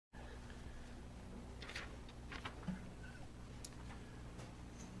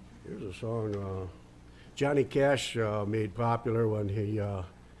Here's a song Johnny Cash made popular when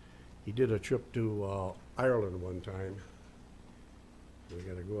he did a trip to Ireland one time. We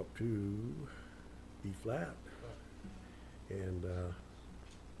got to go up to B flat, and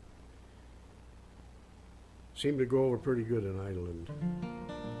seemed to go over pretty good in Ireland.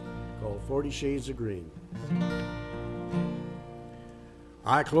 Called 40 Shades of Green.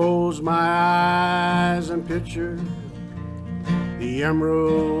 I close my eyes and picture the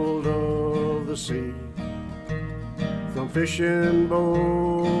emerald of the sea, from fishing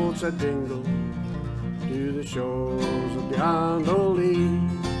boats at Dingle to the shores of Gondoli.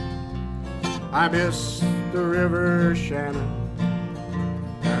 I miss the river Shannon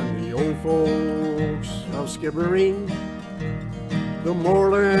and the old folks of Skibbereen, the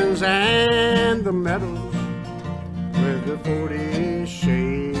moorlands and the meadows with the 40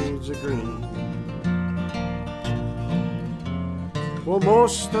 shades of green. Well,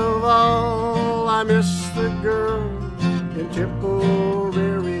 most of all, I miss the girl in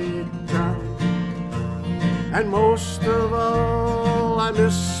Tipperary town, and most of all, I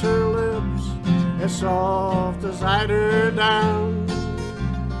miss her lips as soft as eider down.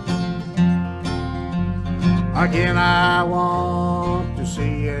 Again, I want to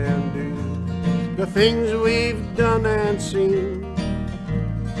see and do the things we've done and seen,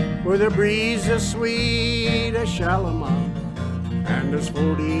 where the breeze is sweet as Shalimar and there's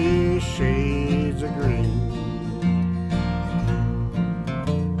 40 shades of green.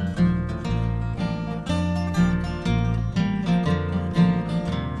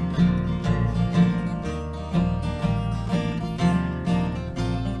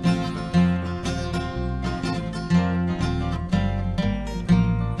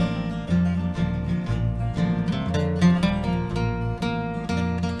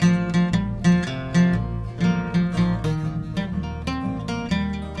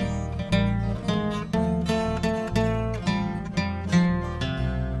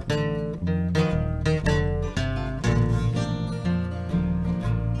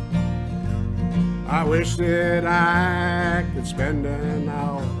 I wish that I could spend an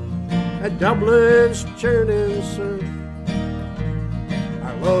hour at Dublin's churning surf.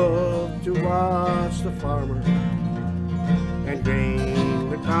 I love to watch the farmer and grain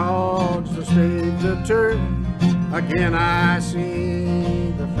the clouds to stake the turf. Again I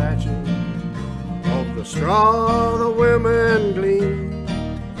see the thatching of the straw the women glean,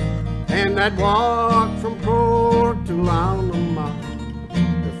 and I'd walk from Cork to Lowndemout,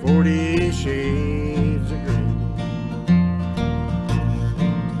 the 40 shades of green.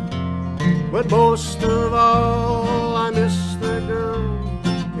 But most of all, I miss the girl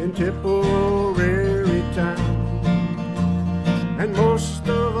in Tipperary town, and most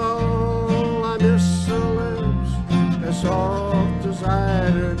of all, I miss her lips as soft as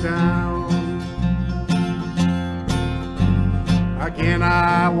eider down. Again,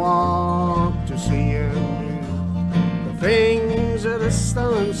 I want to see and do the things that are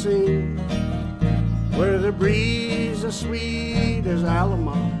still unseen, where the breeze is sweet as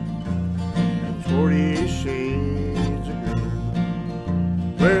Alamo and 40 shades of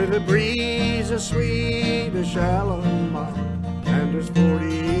green. Where the breeze is sweet as Shalimar and there's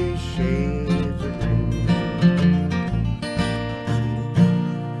 40 shades of green.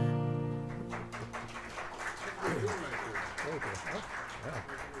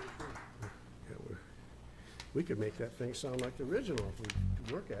 We could make that thing sound like the original if we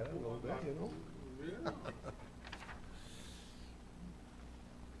could work at it a little bit, you know? Yeah.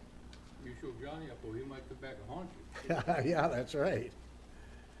 You show Johnny up, or he might come back and haunt you. Yeah, that's right.